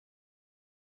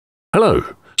Hello.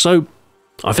 So,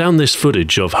 I found this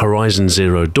footage of Horizon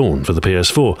Zero Dawn for the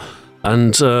PS4,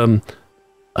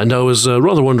 and I was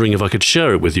rather wondering if I could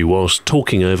share it with you whilst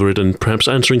talking over it and perhaps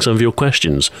answering some of your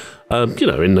questions, in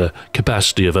the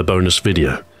capacity of a bonus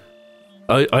video.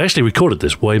 I actually recorded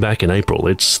this way back in April.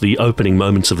 It's the opening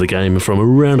moments of the game from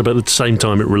around about the same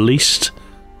time it released.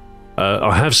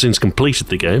 I have since completed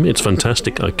the game. It's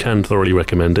fantastic. I can thoroughly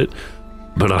recommend it,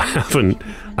 but I haven't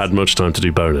had much time to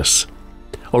do bonus.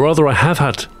 Or rather, I have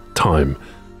had time.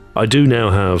 I do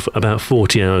now have about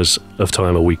 40 hours of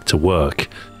time a week to work,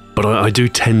 but I do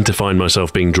tend to find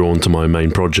myself being drawn to my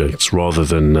main projects rather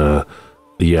than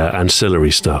the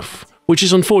ancillary stuff, which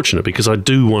is unfortunate because I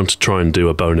do want to try and do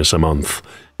a bonus a month.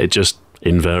 It just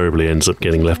invariably ends up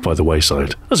getting left by the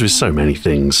wayside, as with so many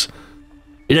things.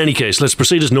 In any case, let's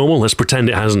proceed as normal. Let's pretend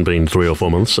it hasn't been 3 or 4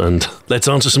 months, and let's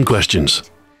answer some questions.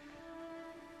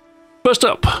 First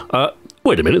up,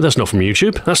 wait a minute, that's not from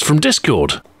YouTube, that's from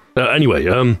Discord. Anyway,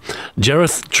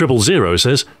 Jareth000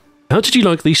 says, how did you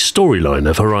like the storyline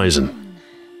of Horizon?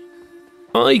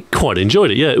 I quite enjoyed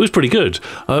it, yeah, it was pretty good.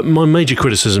 My major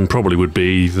criticism probably would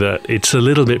be that it's a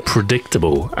little bit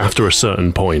predictable after a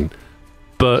certain point.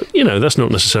 But, you know, that's not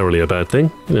necessarily a bad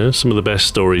thing. You know, some of the best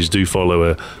stories do follow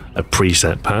a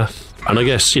preset path. And I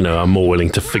guess, you know, I'm more willing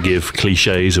to forgive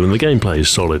cliches when the gameplay is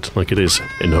solid, like it is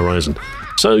in Horizon.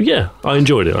 So, yeah, I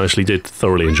enjoyed it. I actually did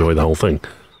thoroughly enjoy the whole thing.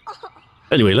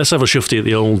 Anyway, let's have a shufty at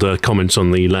the old comments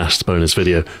on the last bonus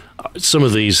video. Some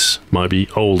of these might be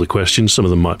older questions, some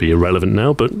of them might be irrelevant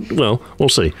now, but, well, we'll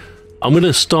see. I'm going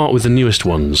to start with the newest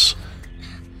ones,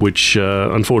 which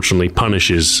unfortunately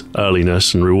punishes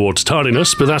earliness and rewards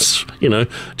tardiness, but that's, you know,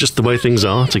 just the way things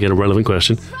are to get a relevant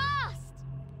question.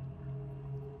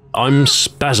 I'm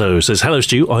Spazzo says, hello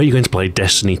Stu, are you going to play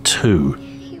Destiny 2?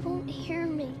 He won't hear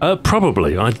me.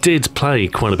 Probably. I did play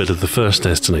quite a bit of the first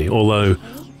Destiny, although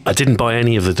I didn't buy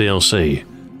any of the DLC.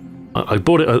 I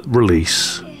bought it at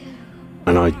release,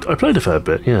 and I played a fair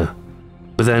bit, yeah.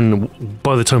 But then,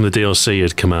 by the time the DLC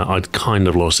had come out, I'd kind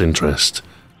of lost interest.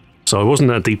 So I wasn't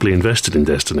that deeply invested in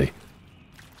Destiny.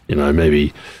 You know,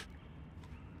 maybe...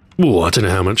 Ooh, I don't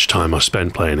know how much time I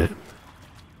spent playing it.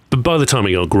 But by the time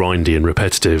it got grindy and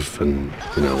repetitive and,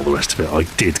 you know, all the rest of it, I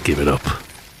did give it up.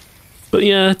 But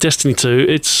yeah, Destiny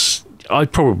 2, I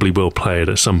probably will play it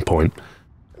at some point.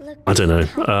 I don't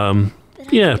know.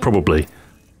 Yeah, probably.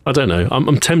 I don't know.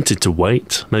 I'm tempted to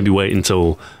wait. Maybe wait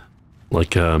until,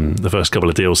 like, the first couple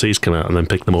of DLCs come out and then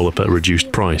pick them all up at a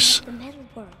reduced price.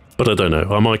 But I don't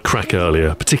know. I might crack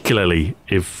earlier, particularly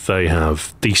if they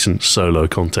have decent solo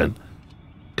content.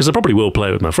 Because I probably will play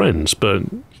it with my friends, but,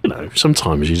 you know,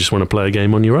 sometimes you just want to play a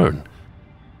game on your own.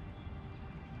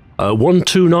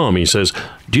 12Nami says,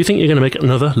 do you think you're going to make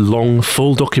another long,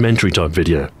 full documentary type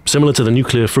video, similar to the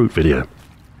Nuclear Fruit video?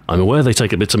 I'm aware they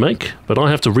take a bit to make, but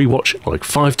I have to rewatch it like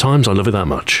 5 times, I love it that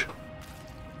much.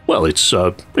 Well, it's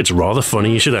rather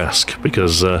funny you should ask,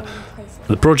 because the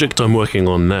project I'm working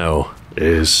on now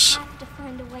is...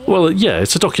 Well, yeah,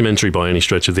 it's a documentary by any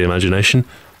stretch of the imagination,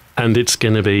 and it's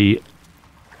going to be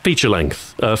feature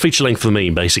length. Feature length for me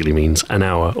basically means an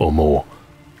hour or more.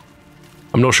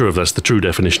 I'm not sure if that's the true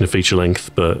definition of feature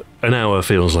length, but an hour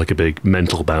feels like a big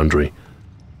mental boundary.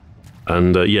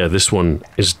 And yeah, this one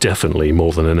is definitely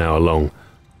more than an hour long.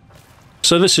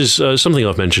 So this is something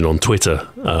I've mentioned on Twitter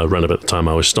around about the time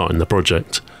I was starting the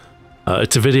project.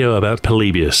 It's a video about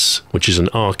Polybius, which is an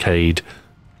arcade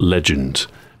legend.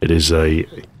 It is a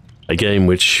game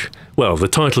which, well, the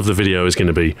title of the video is going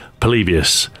to be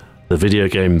Polybius, the video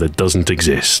game that doesn't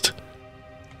exist.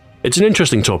 It's an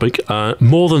interesting topic.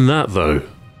 More than that, though,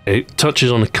 it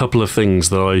touches on a couple of things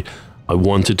that I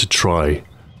wanted to try.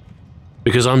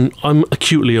 Because I'm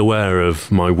acutely aware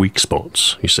of my weak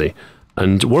spots, you see.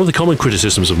 And one of the common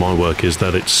criticisms of my work is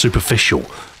that it's superficial,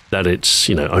 that it's,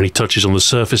 you know, only touches on the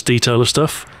surface detail of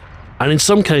stuff. And in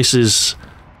some cases,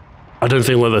 I don't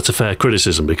think that's a fair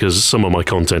criticism because some of my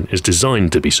content is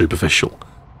designed to be superficial.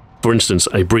 For instance,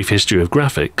 a brief history of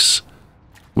graphics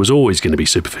was always going to be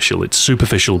superficial. It's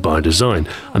superficial by design,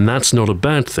 and that's not a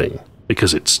bad thing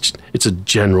because it's a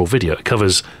general video. It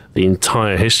covers the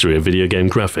entire history of video game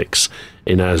graphics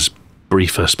in as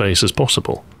brief a space as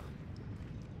possible.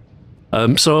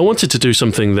 So I wanted to do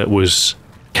something that was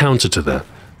counter to that.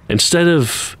 Instead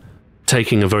of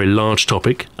taking a very large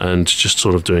topic and just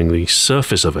sort of doing the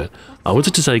surface of it, I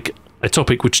wanted to take a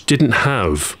topic which didn't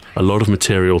have a lot of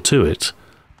material to it,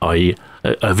 i.e.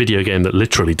 a video game that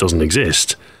literally doesn't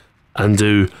exist, and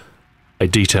do a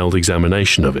detailed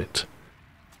examination of it.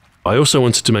 I also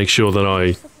wanted to make sure that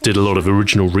I did a lot of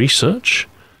original research.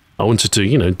 I wanted to,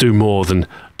 you know, do more than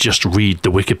just read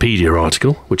the Wikipedia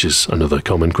article, which is another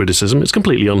common criticism. It's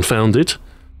completely unfounded,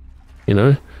 you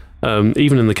know.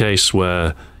 Even in the case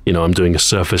where, you know, I'm doing a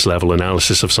surface level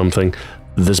analysis of something,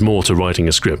 there's more to writing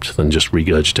a script than just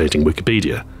regurgitating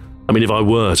Wikipedia. I mean, if I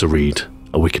were to read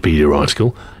a Wikipedia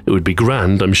article, it would be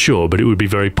grand, I'm sure, but it would be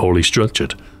very poorly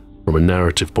structured from a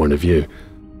narrative point of view.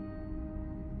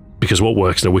 Because what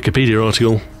works in a Wikipedia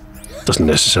article doesn't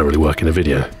necessarily work in a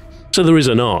video. So there is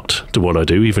an art to what I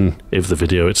do, even if the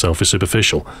video itself is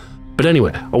superficial. But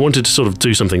anyway, I wanted to sort of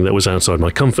do something that was outside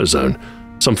my comfort zone,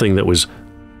 something that was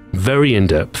very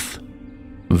in-depth,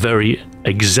 very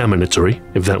examinatory,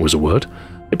 if that was a word.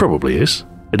 It probably is.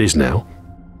 It is now.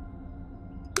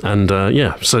 And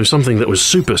yeah, so something that was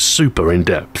super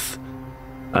in-depth,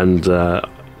 and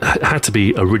had to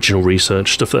be original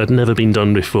research, stuff that had never been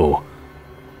done before.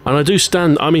 And I do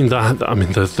stand, there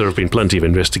have been plenty of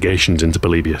investigations into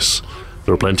Polybius.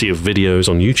 There are plenty of videos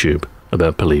on YouTube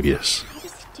about Polybius.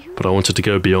 But I wanted to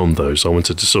go beyond those. I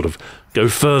wanted to sort of go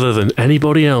further than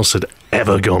anybody else had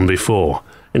ever gone before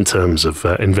in terms of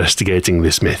investigating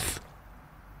this myth.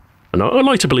 And I'd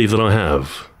like to believe that I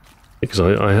have, because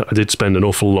I did spend an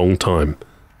awful long time.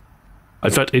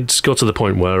 In fact, it's got to the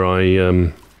point where I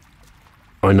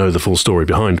know the full story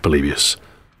behind Polybius.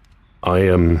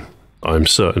 I'm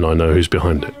certain I know who's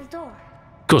behind it.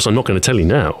 Of course, I'm not going to tell you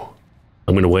now.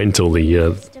 I'm going to wait until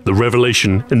the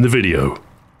revelation in the video.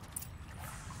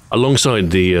 Alongside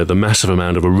the massive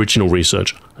amount of original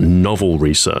research, novel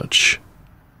research,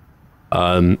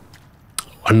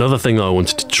 another thing I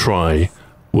wanted to try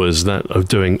was that of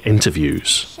doing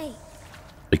interviews.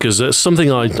 Because that's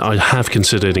something I have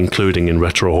considered including in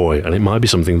Retro Ahoy, and it might be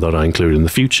something that I include in the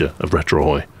future of Retro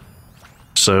Ahoy.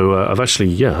 So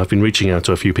I've been reaching out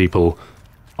to a few people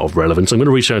of relevance. I'm going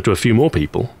to reach out to a few more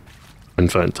people. In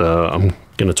fact, I'm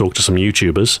going to talk to some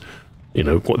YouTubers. You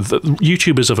know,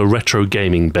 YouTubers of a retro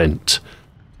gaming bent.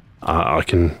 I'll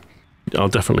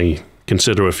definitely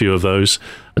consider a few of those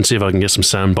and see if I can get some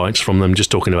sound bites from them,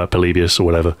 just talking about Polybius or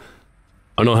whatever.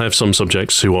 And I have some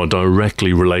subjects who are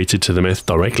directly related to the myth,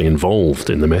 directly involved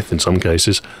in the myth in some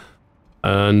cases.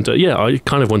 And yeah, I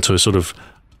kind of want to sort of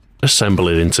assemble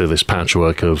it into this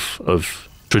patchwork of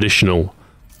traditional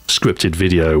scripted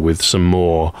video with some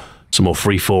more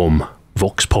freeform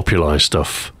vox populi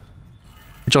stuff,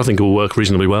 which I think will work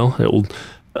reasonably well. It will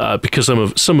because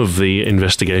some of the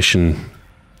investigation,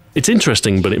 it's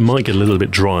interesting, but it might get a little bit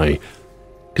dry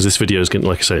because this video is getting,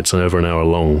 like I say, it's over an hour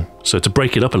long. So to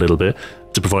break it up a little bit,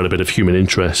 to provide a bit of human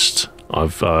interest, I'm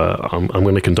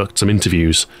going to conduct some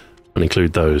interviews and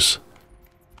include those.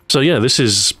 So yeah,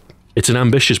 it's an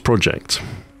ambitious project.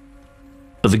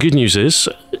 But the good news is,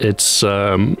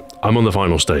 I'm on the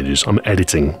final stages. I'm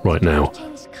editing right now.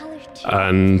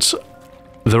 And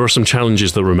there are some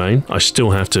challenges that remain. I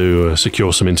still have to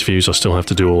secure some interviews. I still have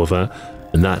to do all of that.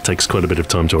 And that takes quite a bit of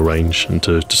time to arrange and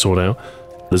to sort out.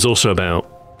 There's also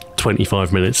about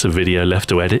 25 minutes of video left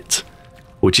to edit,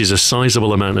 which is a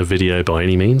sizable amount of video by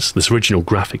any means. There's original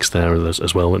graphics there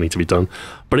as well that need to be done.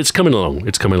 But it's coming along.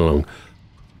 It's coming along.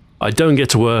 I don't get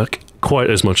to work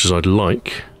quite as much as I'd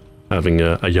like, having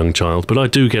a young child, but I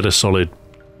do get a solid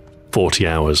 40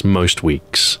 hours most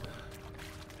weeks.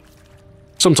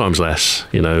 Sometimes less,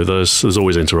 you know, there's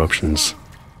always interruptions.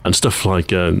 And stuff like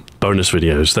bonus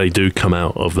videos, they do come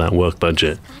out of that work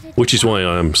budget, which is why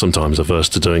I am sometimes averse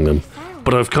to doing them.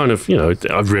 But I've kind of, you know,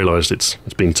 I've realised it's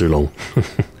been too long.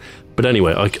 But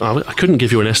anyway, I couldn't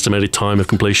give you an estimated time of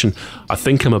completion. I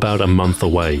think I'm about a month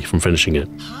away from finishing it.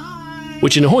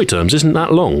 Which in Ahoy terms isn't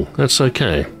that long, that's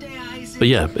okay. But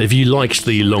yeah, if you liked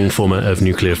the long format of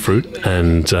Nuclear Fruit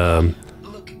and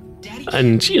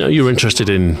you know, you're interested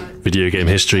in video game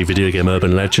history, video game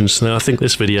urban legends, then I think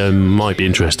this video might be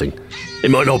interesting. It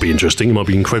might not be interesting, it might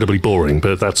be incredibly boring,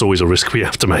 but that's always a risk we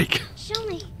have to make.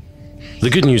 The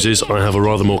good news is I have a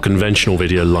rather more conventional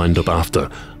video lined up after.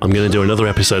 I'm going to do another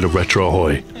episode of Retro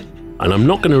Ahoy, and I'm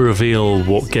not going to reveal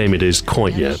what game it is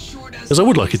quite yet, because I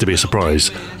would like it to be a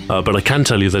surprise, but I can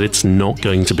tell you that it's not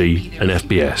going to be an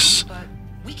FPS.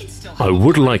 I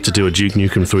would like to do a Duke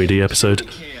Nukem 3D episode,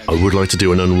 I would like to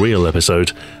do an Unreal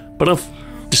episode, but I've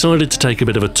decided to take a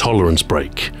bit of a tolerance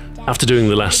break. After doing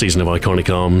the last season of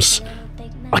Iconic Arms,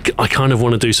 I kind of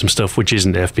want to do some stuff which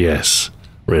isn't FPS,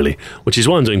 really, which is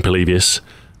why I'm doing Polybius,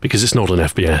 because it's not an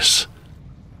FPS,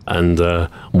 and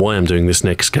why I'm doing this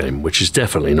next game, which is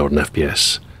definitely not an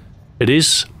FPS. It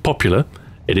is popular,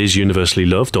 it is universally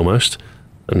loved almost,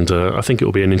 and I think it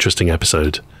will be an interesting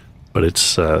episode. But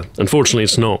it's unfortunately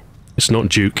it's not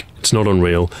Duke, it's not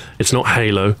Unreal, it's not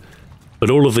Halo. But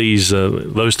all of these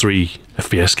those three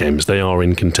FPS games, they are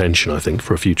in contention, I think,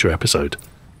 for a future episode.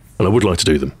 and I would like to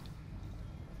do them.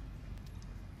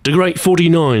 The Great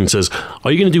 49 says,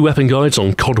 are you going to do weapon guides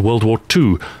on COD World War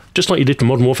II, just like you did for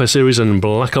Modern Warfare series and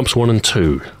Black Ops 1 and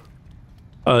 2?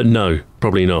 No,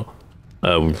 probably not.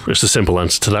 It's a simple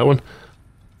answer to that one.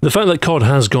 The fact that COD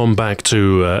has gone back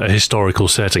to a historical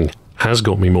setting has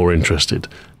got me more interested,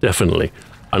 definitely.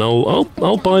 And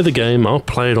I'll buy the game, I'll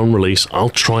play it on release, I'll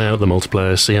try out the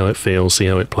multiplayer, see how it feels, see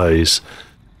how it plays.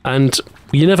 And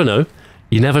you never know.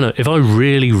 You never know. If I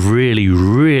really, really,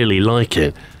 really like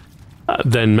it,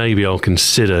 then maybe I'll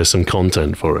consider some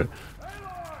content for it.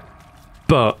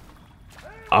 But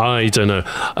I don't know.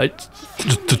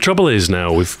 The trouble is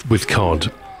now with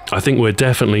COD, I think we're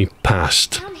definitely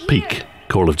past peak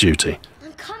Call of Duty.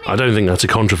 I don't think that's a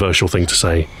controversial thing to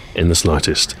say in the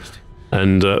slightest.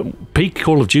 And peak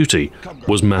Call of Duty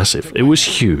was massive. It was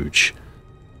huge.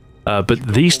 But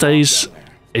these days,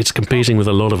 it's competing with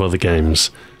a lot of other games.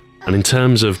 And in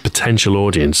terms of potential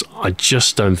audience, I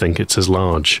just don't think it's as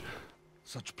large.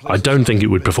 I don't think it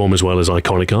would perform as well as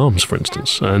Iconic Arms, for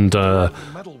instance. And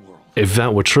if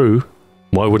that were true,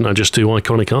 why wouldn't I just do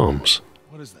Iconic Arms?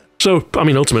 So, I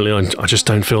mean, ultimately, I just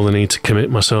don't feel the need to commit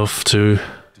myself to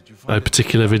a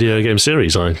particular video game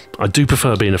series. I do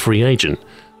prefer being a free agent.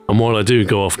 And while I do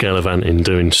go off gallivanting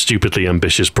doing stupidly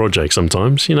ambitious projects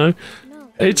sometimes, you know,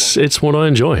 it's what I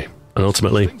enjoy. And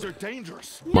ultimately,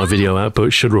 my video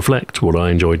output should reflect what I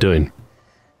enjoy doing.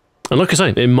 And like I say,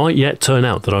 it might yet turn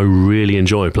out that I really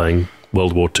enjoy playing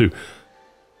World War II.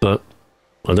 But,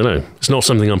 I don't know, it's not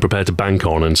something I'm prepared to bank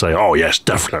on and say, oh yes,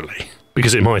 definitely.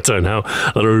 Because it might turn out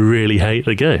that I really hate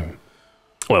the game.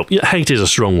 Well, yeah, hate is a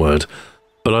strong word,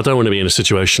 but I don't want to be in a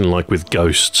situation like with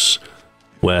Ghosts,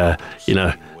 where, you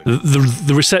know,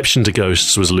 the reception to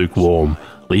Ghosts was lukewarm,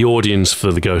 the audience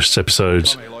for the Ghosts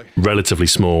episodes relatively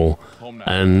small,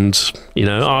 and, you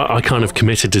know, I kind of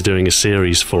committed to doing a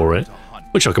series for it,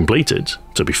 which I completed,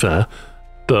 to be fair,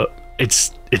 but it's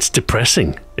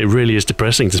depressing. It really is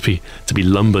depressing to be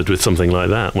lumbered with something like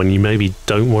that when you maybe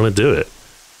don't want to do it.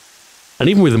 And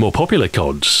even with the more popular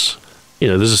CODs, you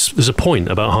know, there's a point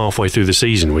about halfway through the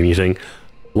season when you think,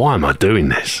 why am I doing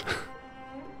this?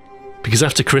 Because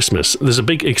after Christmas, there's a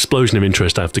big explosion of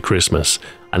interest after Christmas,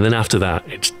 and then after that,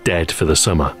 it's dead for the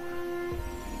summer.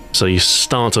 So you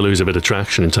start to lose a bit of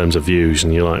traction in terms of views,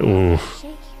 and you're like, oh,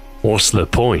 what's the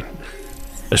point?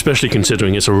 Especially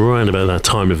considering it's around about that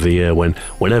time of the year when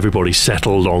everybody's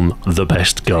settled on the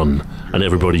best gun, and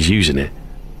everybody's using it.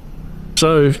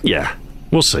 So, yeah,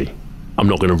 we'll see. I'm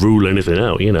not going to rule anything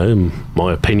out, you know,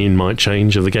 my opinion might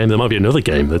change of the game. There might be another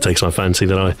game that takes my fancy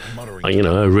that I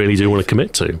really do want to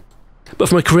commit to. But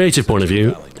from a creative point of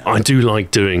view, I do like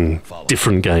doing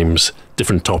different games,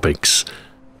 different topics,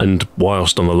 and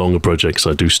whilst on the longer projects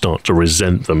I do start to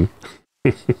resent them,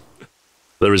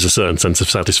 there is a certain sense of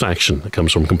satisfaction that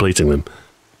comes from completing them.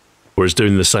 Whereas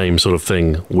doing the same sort of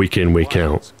thing week in, week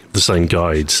out, the same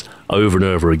guides, over and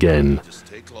over again,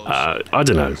 I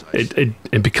don't know,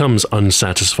 it becomes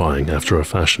unsatisfying after a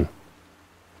fashion.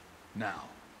 Now,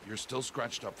 you're still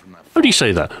scratched up from that. How do you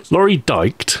say that? Laurie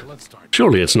Dyked?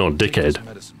 Surely it's not Dickhead.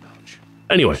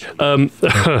 Anyway,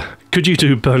 could you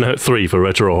do Burnout 3 for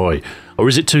Retro Ahoy, or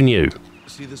is it too new?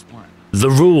 The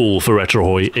rule for Retro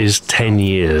Ahoy is 10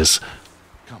 years.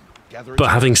 But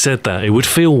having said that, it would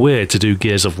feel weird to do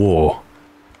Gears of War.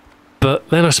 But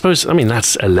then I suppose, I mean,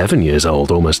 that's 11 years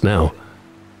old almost now.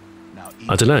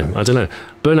 I don't know.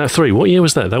 Burnout 3, what year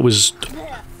was that? That was...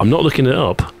 I'm not looking it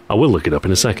up. I will look it up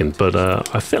in a second, but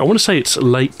I want to say it's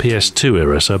late PS2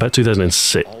 era, so about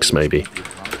 2006 maybe.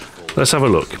 Let's have a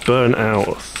look.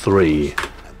 Burnout 3.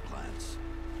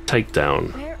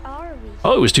 Takedown. Where are we?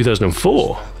 Oh, it was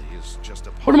 2004.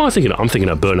 What am I thinking of? I'm thinking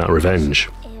of Burnout Revenge.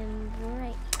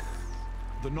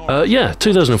 Yeah,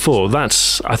 2004.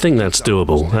 I think that's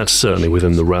doable. That's certainly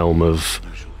within the realm of...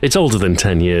 It's older than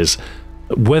 10 years.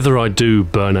 Whether I do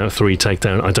Burnout 3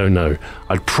 Takedown, I don't know.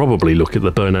 I'd probably look at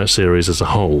the Burnout series as a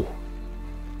whole.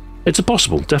 It's a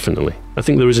possible, definitely. I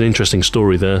think there is an interesting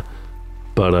story there.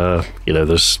 But, you know,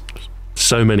 there's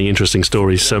so many interesting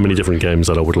stories, so many different games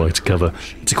that I would like to cover.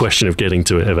 It's a question of getting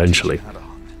to it eventually.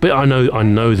 But I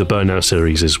know the Burnout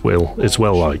series is it's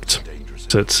well liked.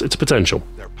 So it's a potential.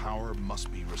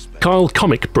 Kyle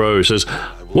Comic Bro says,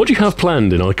 what do you have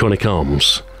planned in Iconic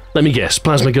Arms? Let me guess,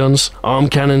 plasma guns, arm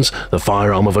cannons, the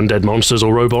firearm of undead monsters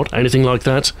or robot, anything like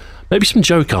that? Maybe some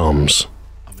joke arms.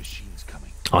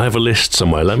 I have a list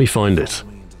somewhere, let me find it.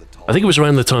 I think it was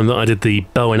around the time that I did the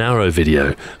bow and arrow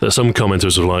video that some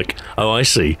commenters were like, oh I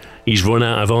see, he's run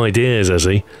out of ideas, has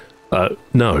he?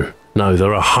 No,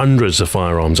 there are hundreds of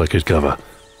firearms I could cover.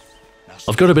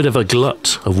 I've got a bit of a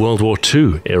glut of World War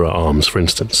II era arms, for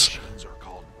instance.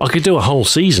 I could do a whole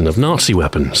season of Nazi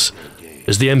weapons.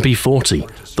 There's the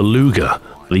MP40, the Luger,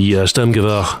 the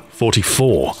Sturmgewehr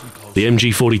 44, the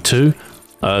MG42,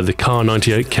 the Kar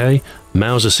 98K,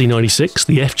 Mauser C96,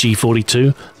 the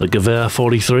FG42, the Gewehr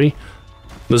 43.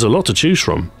 There's a lot to choose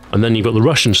from. And then you've got the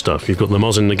Russian stuff. You've got the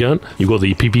Mosin Nagant, you've got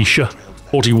the PPSH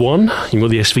 41, you've got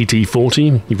the SVT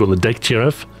 40, you've got the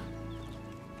Degtyarev.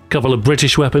 Couple of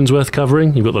British weapons worth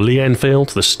covering. You've got the Lee Enfield,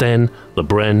 the Sten, the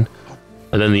Bren,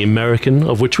 and then the American,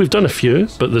 of which we've done a few,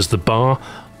 but there's the Bar,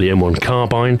 the M1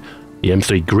 Carbine, the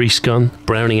M3 Grease Gun,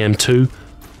 Browning M2,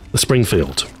 the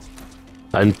Springfield.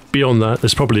 And beyond that,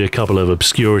 there's probably a couple of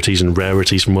obscurities and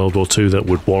rarities from World War II that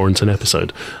would warrant an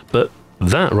episode. But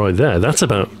that right there, that's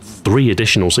about 3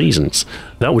 additional seasons.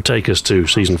 That would take us to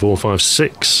season 4, 5,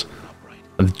 6,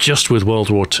 and just with World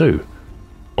War II.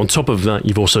 On top of that,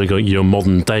 you've also got your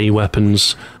modern day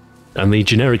weapons and the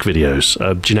generic videos.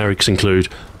 Generics include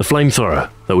the flamethrower,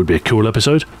 that would be a cool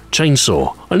episode.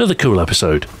 Chainsaw, another cool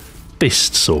episode.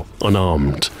 Fists, or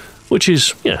unarmed, which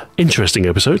is, yeah, interesting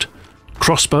episode.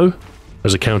 Crossbow,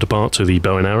 as a counterpart to the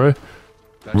bow and arrow.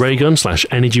 Ray gun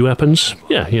 / energy weapons,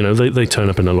 yeah, you know, they turn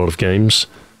up in a lot of games.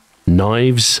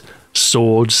 Knives,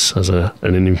 swords, as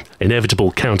an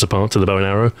inevitable counterpart to the bow and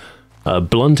arrow.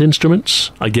 Blunt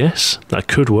instruments, I guess, that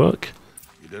could work.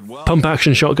 Pump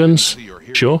action shotguns,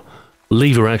 sure.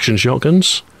 Lever action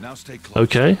shotguns,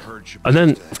 okay. And then,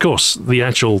 of course, the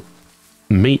actual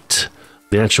meat,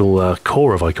 the actual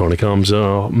core of Iconic Arms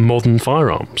are modern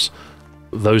firearms.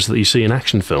 Those that you see in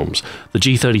action films. The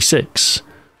G36,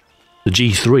 the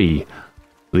G3,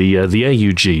 the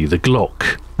AUG, the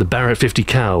Glock, the Barrett 50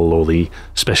 cal, or the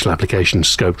Special Application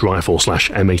Scoped Rifle /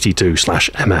 M82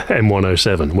 /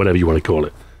 M107, whatever you want to call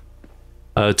it.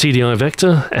 TDI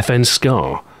Vector, FN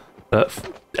Scar,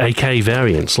 AK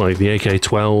variants like the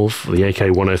AK-12, the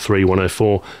AK-103,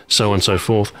 104, so on and so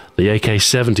forth, the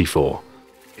AK-74,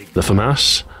 the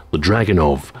FAMAS, the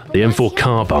Dragunov, the M4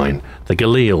 Carbine, the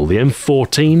Galil, the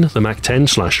M14, the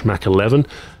MAC-10 / MAC-11,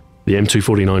 the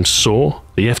M249 SAW,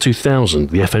 the F2000,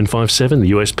 the FN57,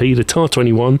 the USP, the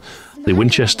TAR-21, the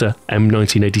Winchester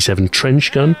M1987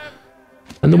 trench gun,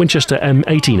 and the Winchester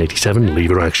M1887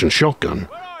 lever-action shotgun.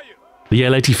 The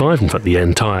L85, in fact the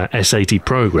entire S80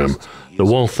 program, the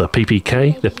Walther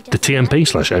PPK, the TMP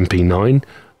 / MP9,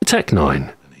 the Tech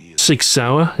 9, Sig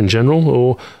Sauer in general,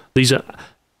 or these are,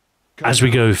 as we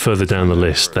go further down the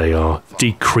list, they are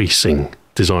decreasing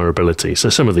desirability. So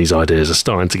some of these ideas are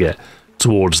starting to get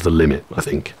towards the limit, I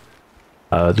think.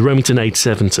 The Remington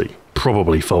 870,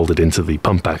 probably folded into the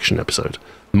pump action episode.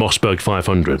 Mossberg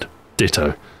 500,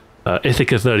 ditto.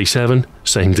 Ithaca 37,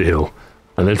 same deal.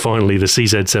 And then finally the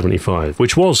CZ75,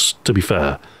 which was, to be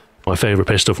fair, my favourite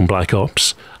pistol from Black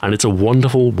Ops, and it's a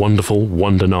wonderful, wonderful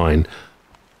Wonder 9.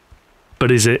 But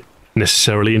is it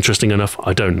necessarily interesting enough?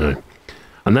 I don't know.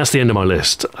 And that's the end of my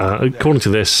list. According to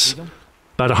this,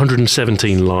 about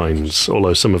 117 lines,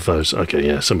 although some of those, okay,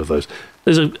 yeah, some of those.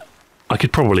 I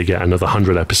could probably get another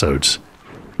 100 episodes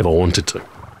if I wanted to.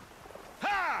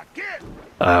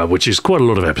 Which is quite a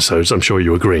lot of episodes, I'm sure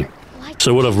you agree.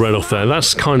 So what I've read off there,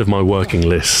 that's kind of my working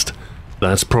list.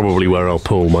 That's probably where I'll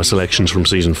pull my selections from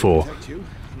Season 4.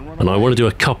 And I want to do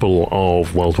a couple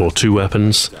of World War II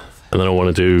weapons, and then I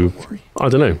want to do, I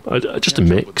don't know, just a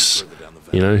mix,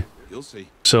 you know?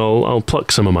 So I'll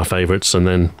pluck some of my favourites, and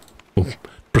then we'll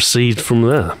proceed from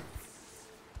there.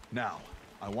 Now,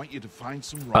 I want you to find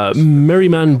some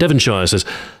Merryman Devonshire says,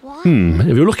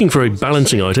 if you're looking for a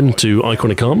balancing item to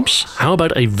Iconic Arms, how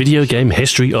about a video game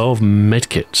history of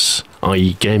medkits,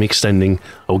 i.e. game extending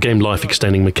or game life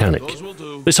extending mechanic?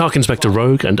 This harkens back to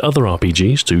Rogue and other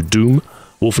RPGs, to Doom,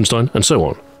 Wolfenstein, and so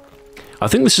on. I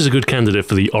think this is a good candidate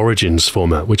for the Origins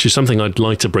format, which is something I'd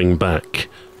like to bring back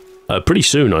pretty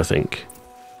soon, I think.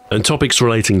 And topics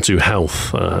relating to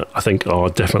health, I think, are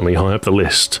definitely high up the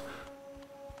list.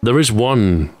 There is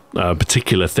one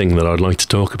particular thing that I'd like to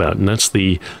talk about, and that's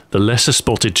the lesser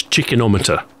spotted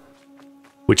chickenometer,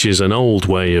 which is an old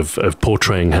way of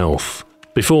portraying health.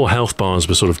 Before health bars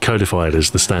were sort of codified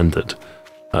as the standard,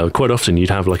 quite often you'd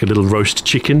have like a little roast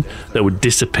chicken that would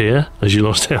disappear as you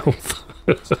lost health.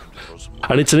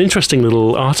 And it's an interesting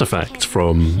little artifact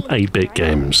from 8-bit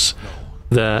games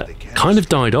that kind of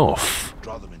died off.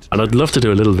 And I'd love to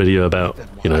do a little video about,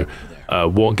 you know,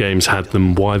 what games had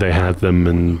them, why they had them,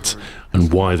 and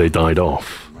why they died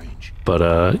off.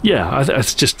 But yeah,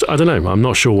 it's just, I don't know, I'm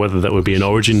not sure whether that would be an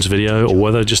Origins video or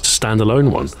whether just a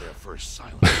standalone one.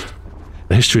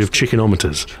 The history of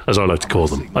chickenometers, as I like to call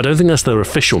them. I don't think that's their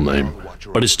official name,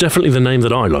 but it's definitely the name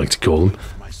that I like to call them.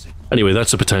 Anyway,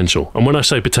 that's a potential. And when I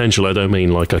say potential, I don't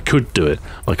mean like I could do it,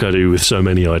 like I do with so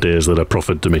many ideas that are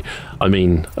proffered to me. I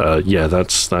mean, yeah,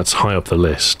 that's high up the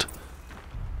list.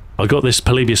 I got this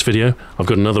Polybius video. I've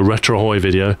got another Retrohoy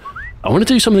video. I want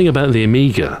to do something about the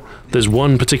Amiga. There's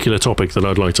one particular topic that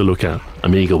I'd like to look at,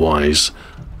 Amiga-wise,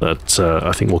 that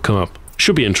I think will come up.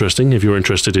 Should be interesting if you're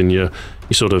interested in your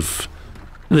sort of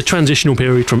the transitional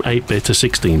period from 8-bit to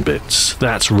 16 bits.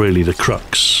 That's really the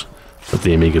crux of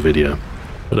the Amiga video.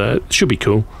 But it should be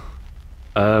cool.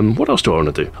 What else do I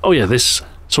want to do? Oh yeah, this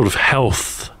sort of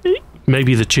health,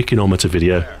 maybe the Chickenometer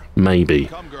video, maybe.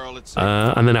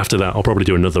 And then after that, I'll probably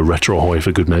do another Retrohoy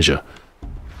for good measure.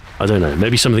 I don't know,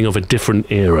 maybe something of a different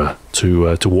era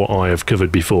to what I have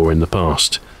covered before in the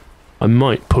past. I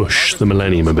might push the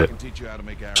millennium a bit,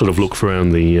 sort of look for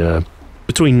around the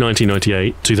between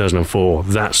 1998, 2004,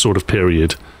 that sort of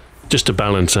period, just to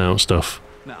balance out stuff,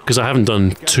 because I haven't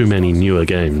done too many newer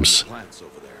games.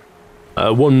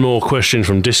 One more question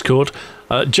from Discord.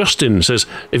 Justin says,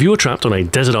 if you were trapped on a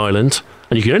desert island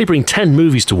and you could only bring 10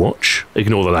 movies to watch,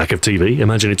 ignore the lack of TV,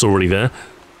 imagine it's already there,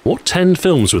 what 10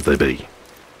 films would they be?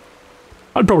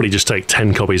 I'd probably just take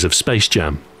 10 copies of Space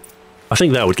Jam. I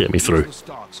think that would get me through.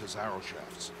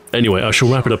 Anyway, I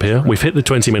shall wrap it up here. We've hit the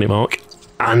 20-minute mark,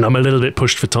 and I'm a little bit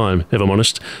pushed for time, if I'm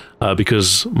honest,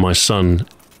 because my son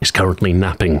is currently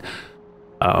napping.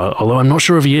 Although I'm not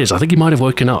sure if he is. I think he might have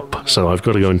woken up, so I've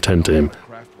got to go and tend to him.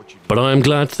 But I am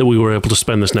glad that we were able to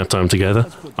spend this nap time together,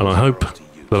 and I hope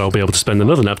that I'll be able to spend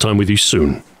another nap time with you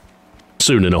soon.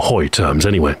 Soon in Ahoy terms,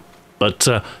 anyway. But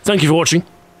thank you for watching,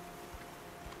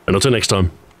 and until next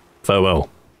time, farewell.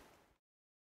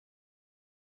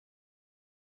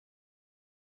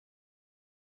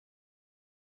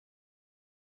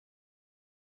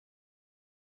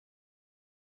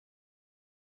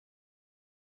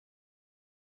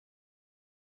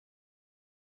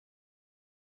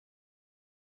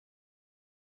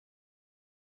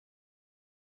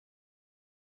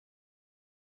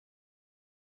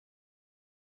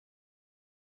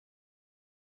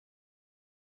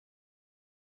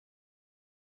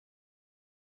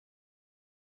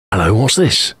 Hello, what's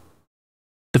this?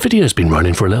 The video's been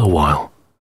running for a little while.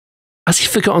 Has he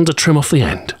forgotten to trim off the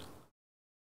end?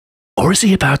 Or is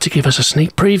he about to give us a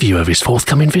sneak preview of his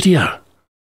forthcoming video?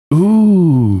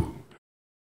 Ooh.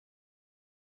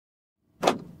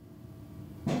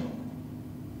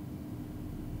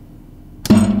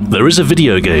 There is a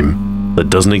video game that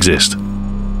doesn't exist.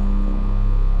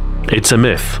 It's a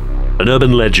myth, an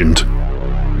urban legend,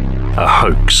 a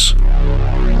hoax.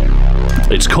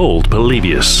 It's called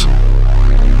Polybius,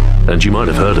 and you might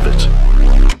have heard of it.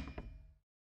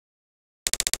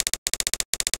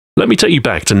 Let me take you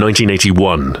back to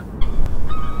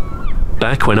 1981,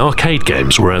 back when arcade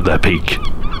games were at their peak.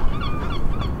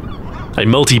 A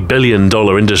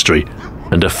multi-billion-dollar industry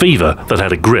and a fever that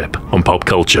had a grip on pop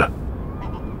culture.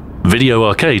 Video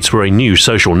arcades were a new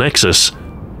social nexus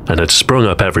and had sprung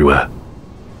up everywhere.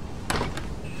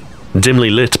 Dimly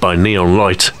lit by neon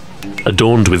light,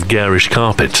 adorned with garish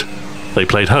carpet, they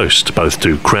played host both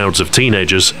to crowds of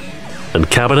teenagers and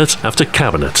cabinet after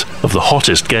cabinet of the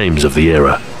hottest games of the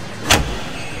era.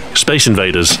 Space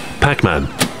Invaders, Pac-Man,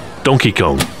 Donkey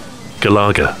Kong,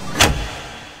 Galaga.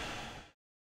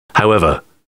 However,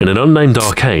 in an unnamed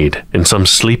arcade in some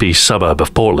sleepy suburb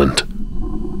of Portland,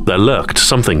 there lurked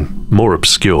something more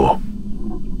obscure.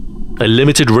 A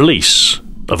limited release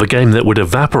of a game that would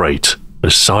evaporate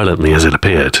as silently as it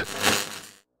appeared.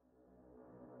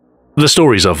 The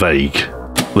stories are vague.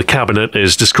 The cabinet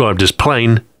is described as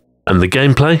plain, and the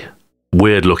gameplay?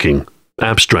 Weird-looking,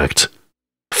 abstract,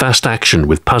 fast action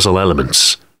with puzzle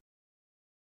elements.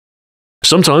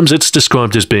 Sometimes it's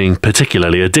described as being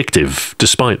particularly addictive,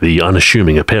 despite the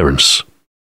unassuming appearance.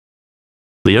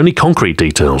 The only concrete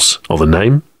details are the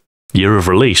name, year of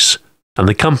release, and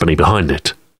the company behind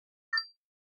it.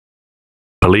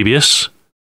 Polybius,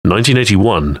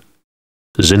 1981,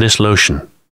 Zinnis Lotion.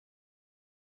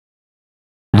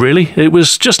 Really, it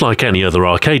was just like any other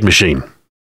arcade machine,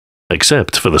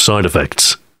 except for the side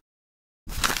effects.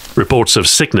 Reports of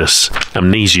sickness,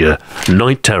 amnesia,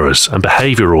 night terrors, and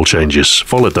behavioural changes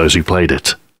followed those who played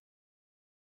it.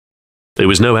 It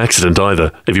was no accident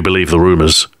either, if you believe the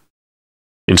rumours.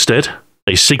 Instead,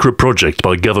 a secret project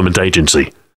by government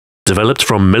agency, developed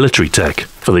from military tech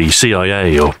for the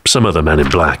CIA or some other men in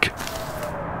black.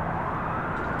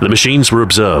 The machines were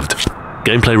observed,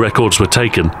 gameplay records were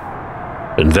taken,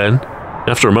 and then,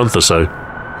 after a month or so,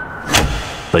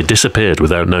 they disappeared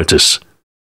without notice,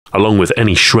 along with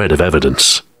any shred of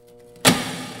evidence.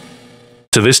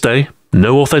 To this day,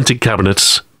 no authentic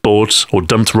cabinets, boards, or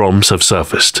dumped ROMs have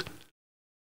surfaced.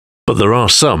 But there are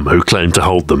some who claim to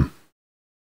hold them,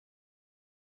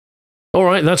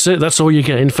 Alright, that's it. That's all you're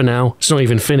getting for now. It's not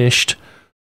even finished.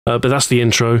 But that's the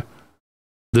intro.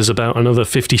 There's about another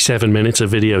 57 minutes of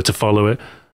video to follow it.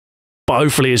 But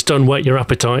hopefully it's done whet your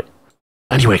appetite.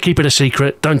 Anyway, keep it a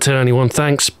secret. Don't tell anyone.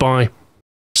 Thanks. Bye.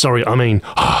 Sorry, I mean,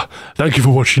 thank you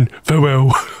for watching.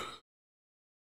 Farewell.